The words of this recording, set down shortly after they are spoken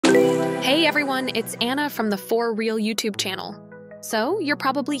Hey everyone, it's Anna from the For Real YouTube channel. So, you're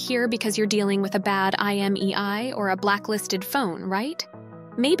probably here because you're dealing with a bad IMEI or a blacklisted phone, right?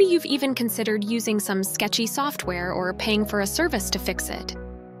 Maybe you've even considered using some sketchy software or paying for a service to fix it.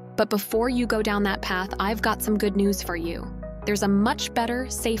 But before you go down that path, I've got some good news for you. There's a much better,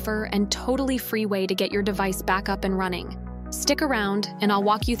 safer, and totally free way to get your device back up and running. Stick around, and I'll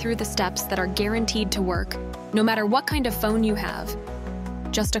walk you through the steps that are guaranteed to work, no matter what kind of phone you have.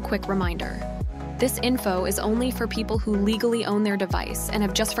 Just a quick reminder. This info is only for people who legally own their device and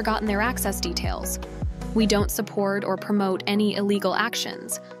have just forgotten their access details. We don't support or promote any illegal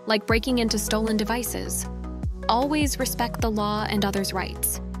actions, like breaking into stolen devices. Always respect the law and others'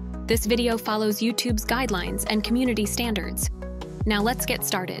 rights. This video follows YouTube's guidelines and community standards. Now let's get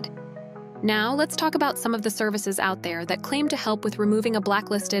started. Now let's talk about some of the services out there that claim to help with removing a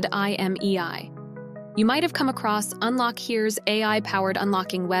blacklisted IMEI. You might have come across Unlock Here's AI-powered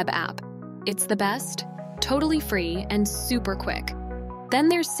unlocking web app. It's the best, totally free, and super quick. Then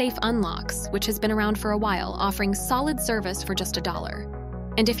there's Safe Unlocks, which has been around for a while, offering solid service for just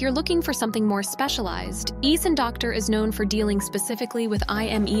 $1. And if you're looking for something more specialized, Ease & Doctor is known for dealing specifically with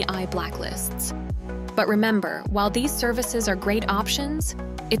IMEI blacklists. But remember, while these services are great options,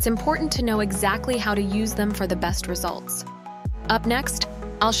 it's important to know exactly how to use them for the best results. Up next,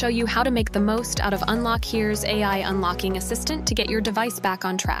 I'll show you how to make the most out of Unlock Here's AI unlocking assistant to get your device back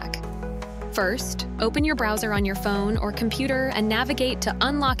on track. First, open your browser on your phone or computer and navigate to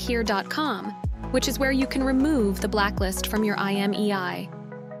unlockhere.com, which is where you can remove the blacklist from your IMEI.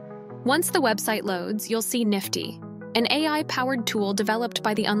 Once the website loads, you'll see Nifty, an AI-powered tool developed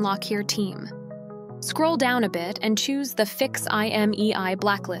by the Unlock Here team. Scroll down a bit and choose the Fix IMEI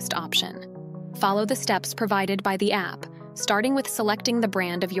Blacklist option. Follow the steps provided by the app, starting with selecting the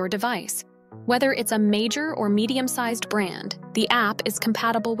brand of your device. Whether it's a major or medium-sized brand, the app is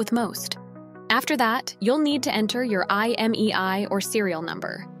compatible with most. After that, you'll need to enter your IMEI or serial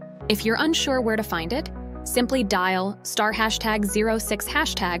number. If you're unsure where to find it, simply dial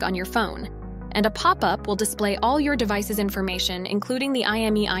 *#06# on your phone, and a pop-up will display all your device's information, including the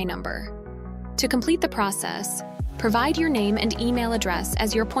IMEI number. To complete the process, provide your name and email address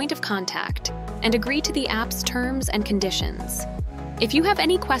as your point of contact, and agree to the app's terms and conditions. If you have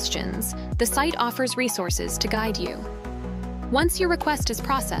any questions, the site offers resources to guide you. Once your request is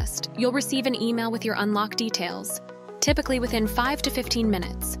processed, you'll receive an email with your unlock details, typically within 5 to 15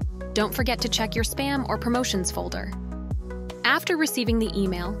 minutes. Don't forget to check your spam or promotions folder. After receiving the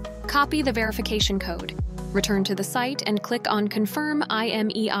email, copy the verification code, return to the site and click on Confirm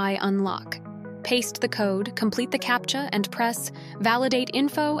IMEI Unlock. Paste the code, complete the CAPTCHA, and press Validate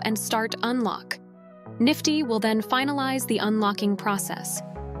Info and Start Unlock. Nifty will then finalize the unlocking process.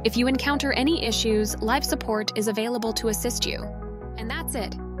 If you encounter any issues, live support is available to assist you. And that's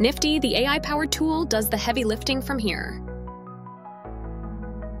it. Nifty, the AI-powered tool, does the heavy lifting from here.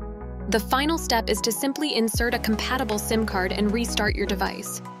 The final step is to simply insert a compatible SIM card and restart your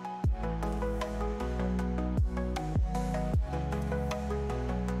device.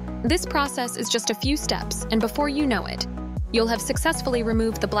 This process is just a few steps, and before you know it, you'll have successfully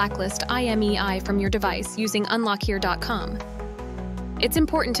removed the blacklist IMEI from your device using unlockhere.com. It's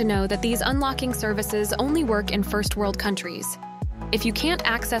important to know that these unlocking services only work in first-world countries. If you can't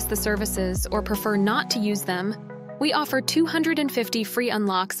access the services or prefer not to use them, we offer 250 free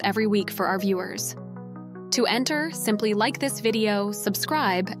unlocks every week for our viewers. To enter, simply like this video,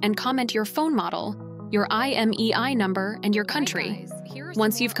 subscribe, and comment your phone model, your IMEI number, and your country.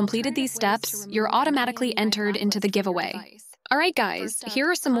 Once you've completed these steps, you're automatically entered into the giveaway. Alright guys, here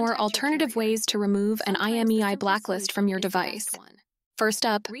are some more alternative ways to remove an IMEI blacklist from your device. First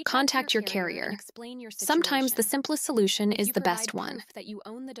up, contact your carrier. Sometimes the simplest solution is the best one.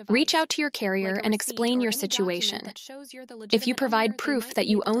 Reach out to your carrier and explain your situation. If you provide proof that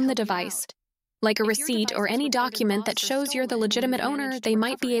you own the device, like a receipt or any document that shows you're the legitimate owner, they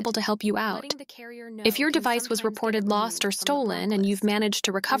might be able to help you out. If your device was reported lost or stolen and you've managed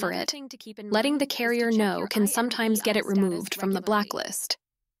to recover it, letting the carrier know can sometimes get it removed from the blacklist.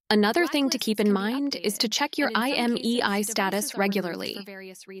 Another thing to keep in mind is to check your IMEI status regularly.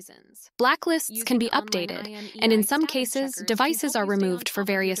 Blacklists can be updated, and in some cases, devices are removed for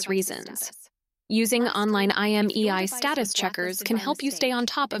various reasons. Using online IMEI status checkers can help you stay on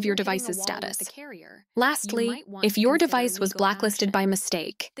top of your device's status. Lastly, if your device was blacklisted by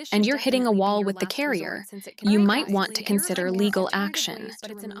mistake and you're hitting a wall with the carrier, you might want to consider legal action.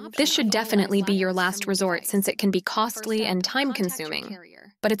 This should definitely be your last resort since it can be costly and time-consuming,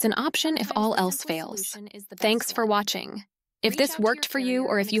 but it's an option if all else fails. Thanks for watching. If this worked for you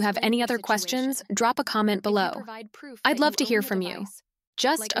or if you have any other questions, drop a comment below. I'd love to hear from you.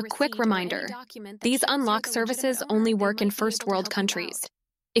 Just a quick reminder, these unlock services only work in first world countries.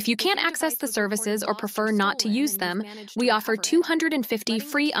 If you can't access the services or prefer not to use them, we offer 250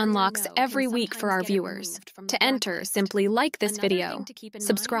 free unlocks every week for our viewers. To enter, simply like this video,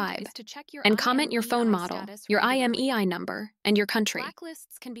 subscribe, and comment your phone model, your IMEI number, and your country.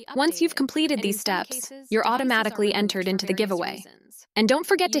 Once you've completed these steps, you're automatically entered into the giveaway. And don't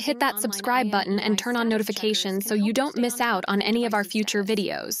forget to hit that subscribe button and turn on notifications so you don't miss out on any of our future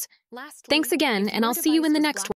videos. Thanks again, and I'll see you in the next one.